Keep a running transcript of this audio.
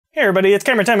Hey everybody, it's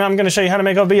camera time. I'm going to show you how to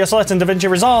make OBS LUTs in DaVinci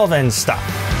Resolve and stuff.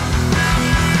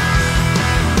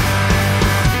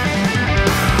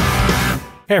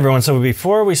 Hey everyone, so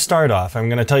before we start off, I'm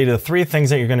going to tell you the 3 things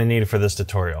that you're going to need for this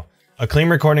tutorial. A clean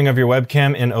recording of your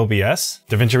webcam in OBS,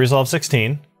 DaVinci Resolve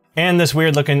 16, and this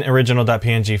weird looking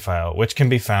original.png file, which can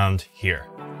be found here.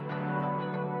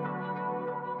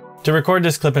 To record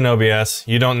this clip in OBS,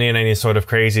 you don't need any sort of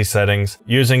crazy settings.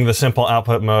 Using the simple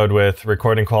output mode with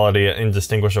recording quality at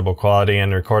indistinguishable quality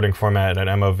and recording format at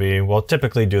MOV will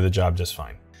typically do the job just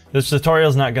fine. This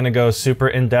tutorial is not going to go super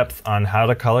in-depth on how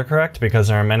to color correct because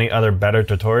there are many other better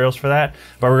tutorials for that,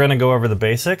 but we're going to go over the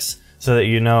basics so that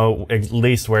you know at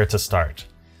least where to start.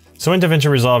 So in DaVinci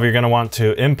Resolve, you're going to want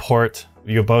to import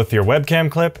both your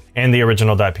webcam clip and the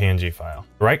original.png file.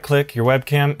 Right-click your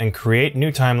webcam and create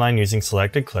new timeline using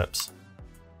selected clips.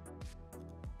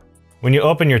 When you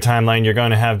open your timeline, you're going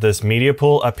to have this media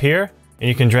pool up here, and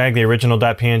you can drag the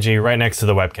original.png right next to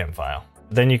the webcam file.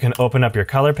 Then you can open up your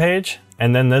color page,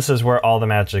 and then this is where all the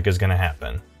magic is going to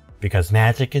happen, because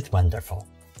magic is wonderful.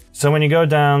 So when you go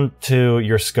down to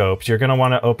your scopes, you're going to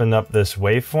want to open up this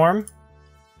waveform,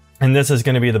 and this is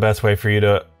going to be the best way for you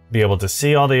to be able to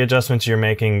see all the adjustments you're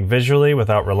making visually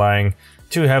without relying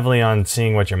too heavily on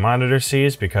seeing what your monitor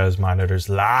sees, because monitors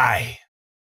lie.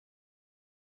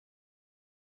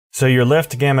 So your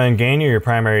lift, gamma, and gain are your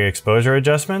primary exposure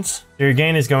adjustments. Your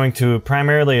gain is going to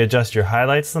primarily adjust your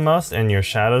highlights the most and your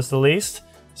shadows the least.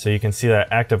 So you can see that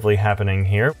actively happening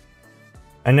here.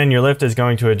 And then your lift is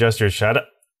going to adjust your shadow.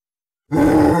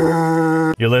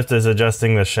 Your lift is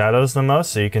adjusting the shadows the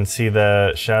most, so you can see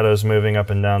the shadows moving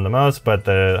up and down the most, but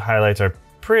the highlights are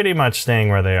pretty much staying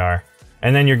where they are.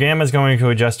 And then your gamma is going to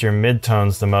adjust your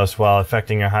midtones the most while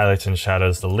affecting your highlights and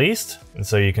shadows the least. And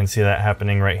so you can see that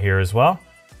happening right here as well.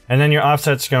 And then your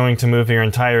offset's going to move your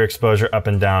entire exposure up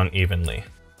and down evenly.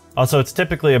 Also, it's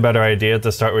typically a better idea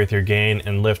to start with your gain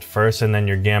and lift first and then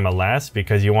your gamma last,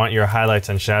 because you want your highlights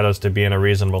and shadows to be in a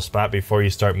reasonable spot before you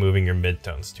start moving your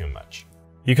midtones too much.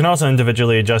 You can also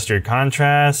individually adjust your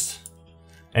contrast,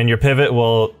 and your pivot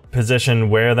will position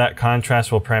where that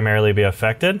contrast will primarily be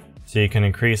affected. So you can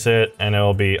increase it and it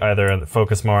will be either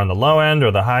focused more on the low end or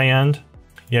the high end.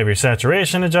 You have your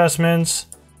saturation adjustments,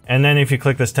 and then if you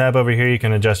click this tab over here, you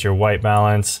can adjust your white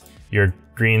balance, your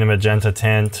green and magenta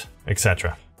tint,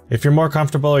 etc. If you're more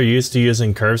comfortable or used to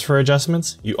using curves for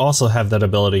adjustments, you also have that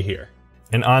ability here.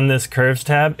 And on this curves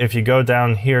tab, if you go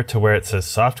down here to where it says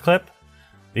soft clip,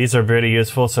 these are pretty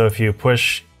useful. So if you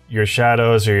push your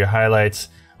shadows or your highlights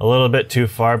a little bit too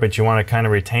far, but you want to kind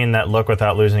of retain that look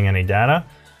without losing any data,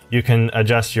 you can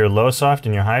adjust your low soft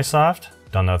and your high soft.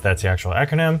 Don't know if that's the actual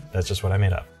acronym, that's just what I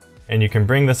made up. And you can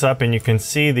bring this up and you can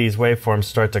see these waveforms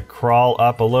start to crawl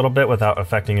up a little bit without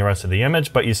affecting the rest of the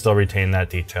image, but you still retain that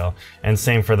detail. And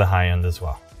same for the high end as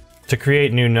well. To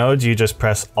create new nodes, you just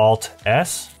press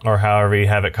Alt-S, or however you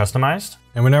have it customized.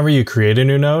 And whenever you create a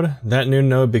new node, that new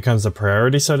node becomes a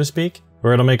priority, so to speak,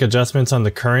 where it'll make adjustments on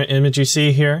the current image you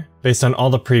see here, based on all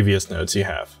the previous nodes you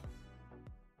have.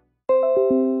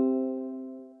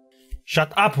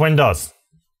 Shut up, Windows!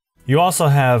 You also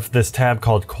have this tab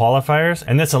called Qualifiers,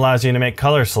 and this allows you to make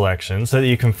color selections so that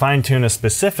you can fine-tune a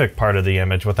specific part of the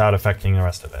image without affecting the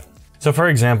rest of it. So for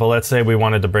example, let's say we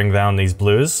wanted to bring down these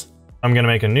blues. I'm going to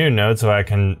make a new node so I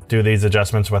can do these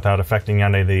adjustments without affecting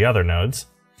any of the other nodes.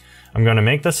 I'm going to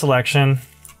make the selection.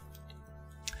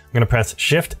 I'm going to press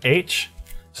Shift-H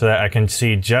so that I can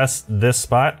see just this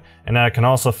spot, and I can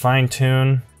also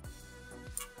fine-tune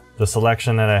the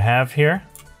selection that I have here.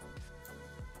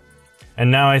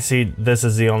 And now I see this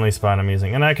is the only spot I'm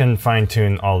using, and I can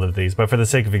fine-tune all of these, but for the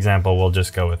sake of example, we'll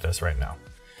just go with this right now.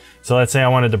 So let's say I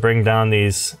wanted to bring down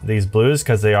these blues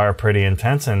because they are pretty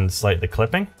intense and slightly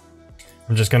clipping.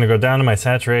 I'm just going to go down to my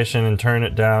saturation and turn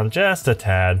it down just a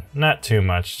tad, not too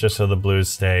much, just so the blues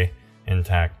stay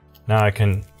intact. Now I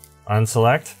can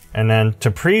unselect, and then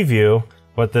to preview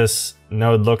what this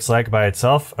node looks like by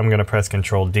itself, I'm going to press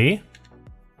Ctrl-D.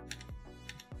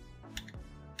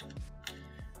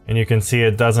 And you can see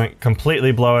it doesn't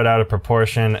completely blow it out of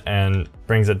proportion and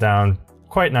brings it down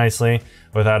quite nicely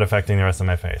without affecting the rest of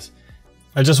my face.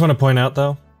 I just want to point out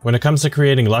though, when it comes to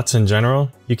creating LUTs in general,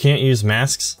 you can't use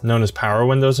masks, known as power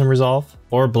windows in Resolve,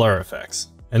 or blur effects.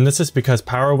 And this is because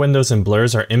power windows and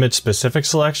blurs are image-specific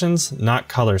selections, not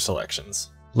color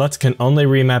selections. LUTs can only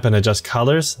remap and adjust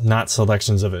colors, not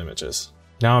selections of images.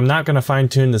 Now I'm not going to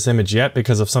fine-tune this image yet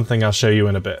because of something I'll show you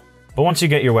in a bit. But once you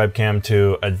get your webcam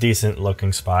to a decent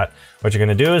looking spot, what you're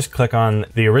going to do is click on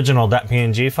the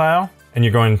original.png file, and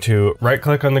you're going to right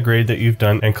click on the grade that you've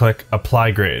done and click Apply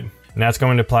Grade. And that's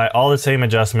going to apply all the same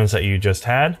adjustments that you just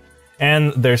had,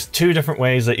 And there's two different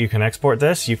ways that you can export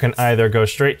this. You can either go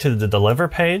straight to the deliver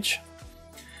page,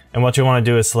 and what you want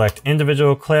to do is select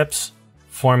individual clips,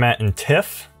 format in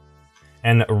TIFF,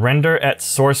 and render at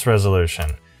source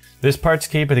resolution. This part's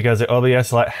key because the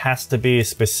OBS LUT has to be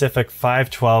specific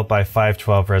 512 by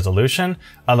 512 resolution,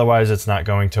 otherwise it's not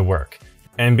going to work.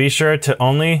 And be sure to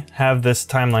only have this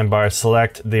timeline bar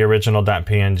select the original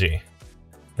 .png.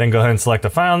 Then go ahead and select a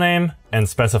file name and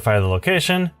specify the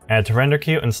location, add to render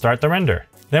queue, and start the render.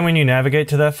 Then when you navigate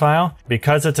to that file,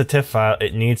 because it's a TIFF file,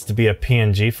 it needs to be a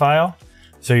PNG file.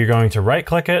 So you're going to right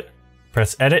click it,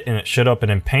 press edit, and it should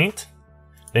open in Paint.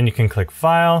 Then you can click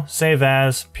File, Save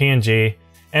As, PNG,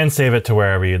 and save it to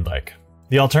wherever you'd like.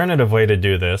 The alternative way to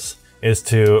do this is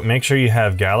to make sure you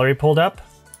have Gallery pulled up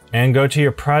and go to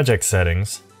your project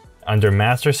settings. Under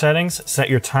Master Settings, set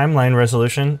your timeline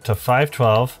resolution to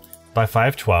 512 by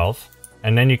 512,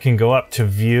 and then you can go up to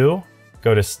View,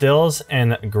 go to Stills,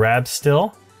 and grab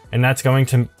Still, and that's going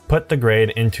to put the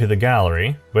grade into the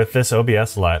gallery with this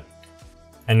OBS LUT.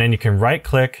 And then you can right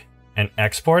click and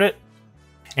export it,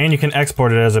 and you can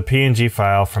export it as a PNG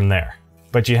file from there.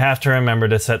 But you have to remember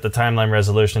to set the timeline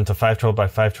resolution to 512 by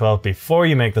 512 before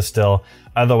you make the still,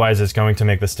 otherwise it's going to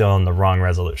make the still in the wrong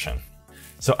resolution.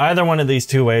 So either one of these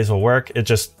two ways will work, it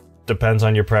just depends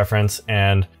on your preference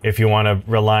and if you want to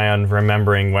rely on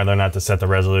remembering whether or not to set the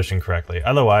resolution correctly.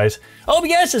 Otherwise,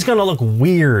 OBS is going to look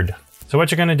weird. So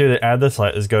what you're going to do to add this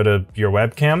LUT is go to your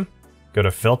webcam, go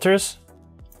to Filters,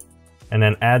 and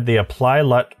then add the Apply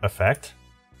LUT effect.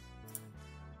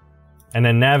 And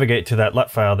then navigate to that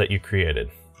LUT file that you created.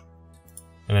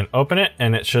 And then open it,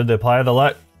 and it should apply the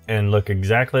LUT and look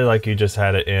exactly like you just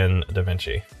had it in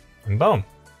DaVinci. And boom.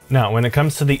 Now, when it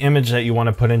comes to the image that you want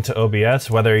to put into OBS,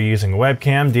 whether you're using a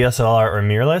webcam, DSLR, or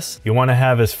mirrorless, you want to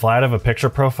have as flat of a picture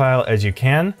profile as you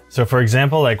can. So for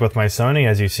example, like with my Sony,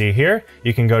 as you see here,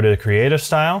 you can go to the creative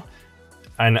style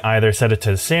and either set it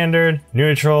to standard,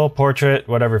 neutral, portrait,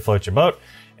 whatever floats your boat,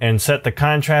 and set the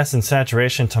contrast and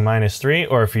saturation to -3,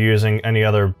 or if you're using any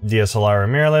other DSLR or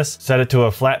mirrorless, set it to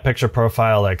a flat picture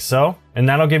profile like so, and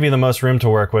that'll give you the most room to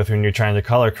work with when you're trying to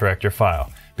color correct your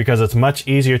file, because it's much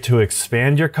easier to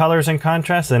expand your colors and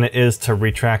contrast than it is to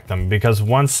retract them, because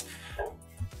once...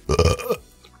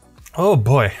 oh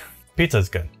boy, pizza's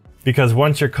good. Because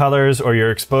once your colors or your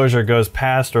exposure goes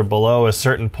past or below a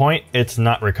certain point, it's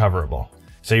not recoverable.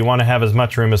 So you want to have as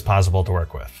much room as possible to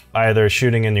work with. Either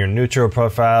shooting in your neutral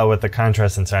profile with the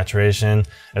contrast and saturation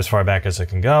as far back as it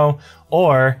can go,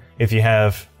 or if you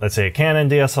have, let's say, a Canon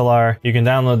DSLR, you can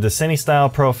download the Cine style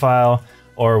profile,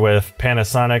 or with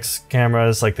Panasonic's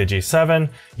cameras like the G7,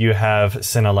 you have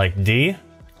CineLike D,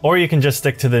 or you can just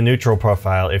stick to the neutral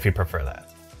profile if you prefer that.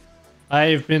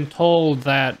 I've been told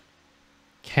that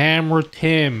Camera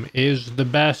Tim is the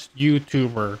best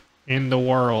YouTuber in the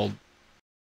world.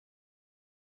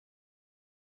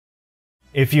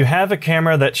 If you have a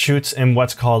camera that shoots in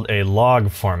what's called a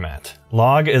log format,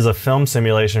 log is a film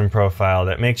simulation profile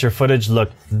that makes your footage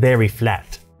look very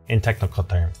flat in technical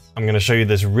terms. I'm going to show you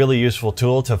this really useful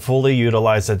tool to fully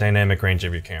utilize the dynamic range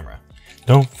of your camera.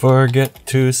 Don't forget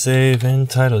to save and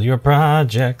title your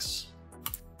projects.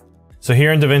 So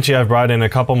here in DaVinci, I've brought in a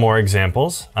couple more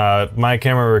examples. My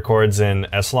camera records in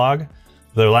S-Log.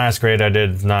 The last grade I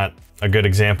did is not a good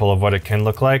example of what it can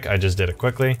look like. I just did it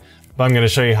quickly. But I'm going to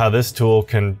show you how this tool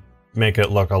can make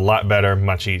it look a lot better,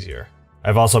 much easier.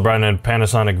 I've also brought in a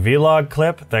Panasonic V-Log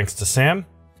clip, thanks to Sam.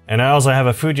 And I also have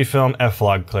a Fujifilm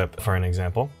F-Log clip for an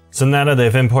example. So now that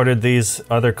they've imported these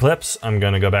other clips, I'm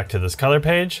going to go back to this color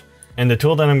page. And the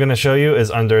tool that I'm going to show you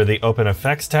is under the Open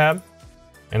Effects tab.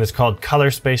 And it's called Color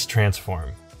Space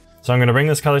Transform. So I'm going to bring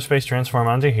this Color Space Transform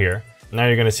onto here. Now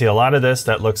you're going to see a lot of this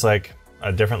that looks like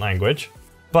a different language.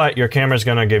 But your camera's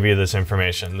going to give you this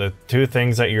information. The two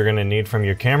things that you're going to need from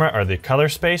your camera are the color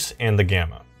space and the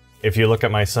gamma. If you look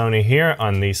at my Sony here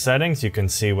on these settings, you can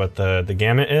see what the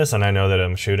gamma is, and I know that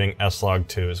I'm shooting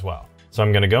S-Log2 as well. So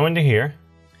I'm going to go into here.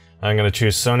 I'm going to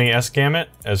choose Sony S-Gamut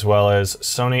as well as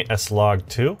Sony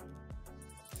S-Log2.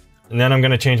 And then I'm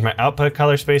going to change my output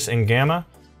color space and gamma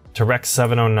to Rec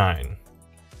 709,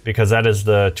 because that is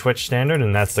the Twitch standard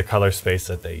and that's the color space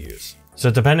that they use. So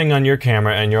depending on your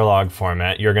camera and your log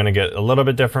format, you're going to get a little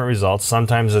bit different results.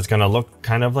 Sometimes it's going to look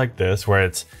kind of like this, where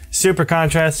it's super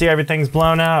contrasty, everything's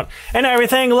blown out, and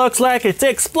everything looks like it's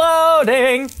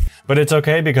exploding. But it's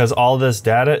okay because all this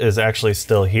data is actually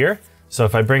still here. So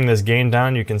if I bring this gain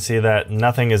down, you can see that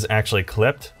nothing is actually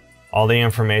clipped. All the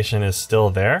information is still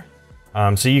there.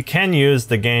 So you can use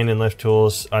the gain and lift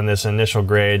tools on this initial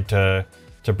grade to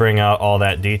bring out all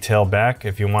that detail back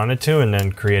if you wanted to, and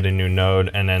then create a new node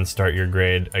and then start your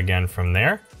grade again from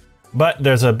there. But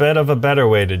there's a bit of a better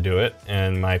way to do it,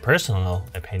 in my personal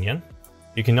opinion.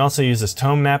 You can also use this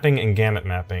tone mapping and gamut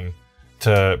mapping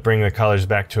to bring the colors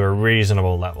back to a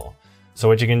reasonable level. So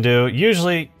what you can do,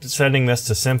 usually setting this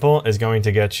to simple is going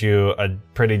to get you a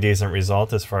pretty decent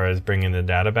result as far as bringing the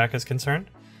data back is concerned.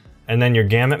 And then your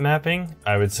gamut mapping,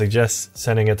 I would suggest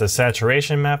setting it to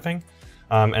saturation mapping,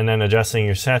 and then adjusting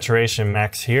your saturation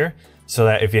max here, so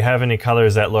that if you have any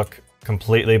colors that look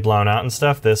completely blown out and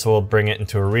stuff, this will bring it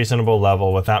into a reasonable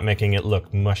level without making it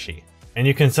look mushy. And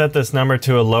you can set this number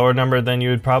to a lower number than you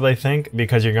would probably think,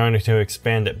 because you're going to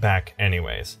expand it back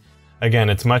anyways. Again,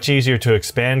 it's much easier to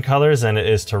expand colors than it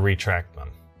is to retract them.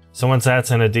 So once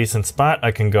that's in a decent spot,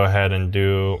 I can go ahead and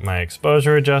do my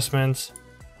exposure adjustments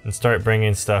and start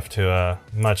bringing stuff to a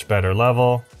much better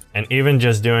level. And even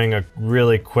just doing a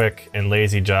really quick and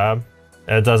lazy job,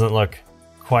 it doesn't look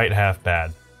quite half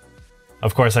bad.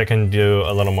 Of course, I can do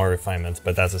a little more refinements,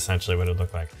 but that's essentially what it would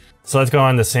look like. So let's go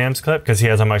on to Sam's clip, because he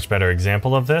has a much better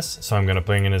example of this. So I'm going to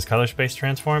bring in his color space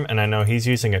transform, and I know he's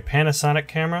using a Panasonic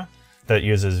camera that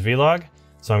uses Vlog.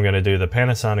 So I'm going to do the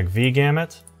Panasonic V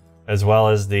gamut, as well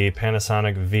as the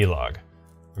Panasonic Vlog.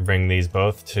 Bring these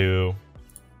both to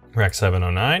Rec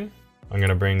 709. I'm going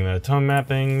to bring the tone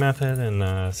mapping method and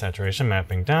the saturation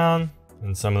mapping down.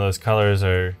 And some of those colors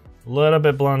are a little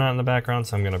bit blown out in the background,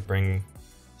 so I'm going to bring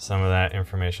some of that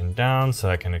information down so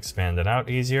I can expand it out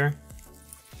easier.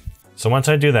 So once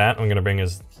I do that, I'm going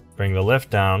to bring the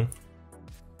lift down,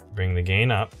 bring the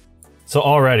gain up. So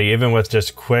already, even with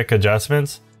just quick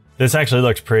adjustments, this actually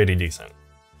looks pretty decent.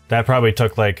 That probably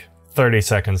took like 30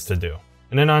 seconds to do.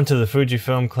 And then onto the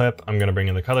Fujifilm clip, I'm going to bring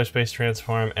in the color space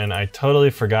transform, and I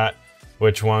totally forgot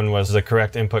which one was the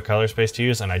correct input color space to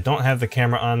use, and I don't have the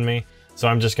camera on me, so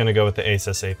I'm just going to go with the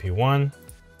ASUS AP1,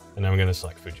 and I'm going to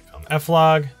select Fujifilm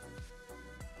F-Log,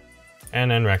 and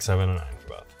then Rec 709 for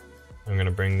both. I'm going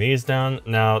to bring these down.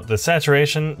 Now, the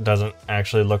saturation doesn't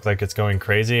actually look like it's going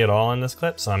crazy at all in this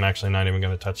clip, so I'm actually not even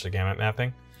going to touch the gamut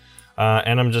mapping.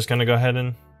 And I'm just going to go ahead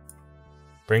and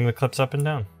bring the clips up and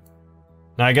down.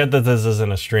 Now, I get that this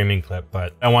isn't a streaming clip,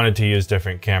 but I wanted to use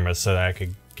different cameras so that I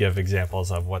could give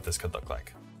examples of what this could look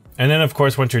like. And then, of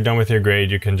course, once you're done with your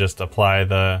grade, you can just apply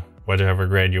the whatever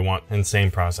grade you want, and same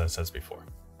process as before.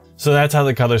 So that's how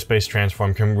the color space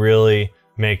transform can really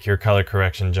make your color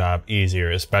correction job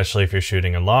easier, especially if you're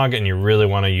shooting a log and you really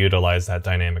want to utilize that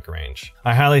dynamic range.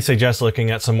 I highly suggest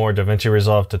looking at some more DaVinci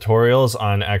Resolve tutorials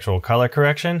on actual color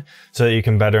correction so that you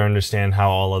can better understand how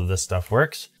all of this stuff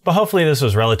works. But hopefully this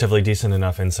was relatively decent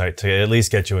enough insight to at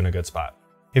least get you in a good spot.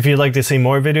 If you'd like to see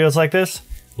more videos like this,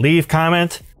 leave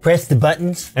comment, press the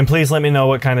buttons, and please let me know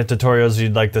what kind of tutorials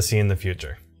you'd like to see in the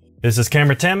future. This is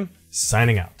Camera Tim,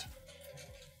 signing out.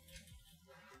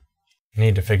 I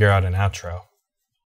need to figure out an outro.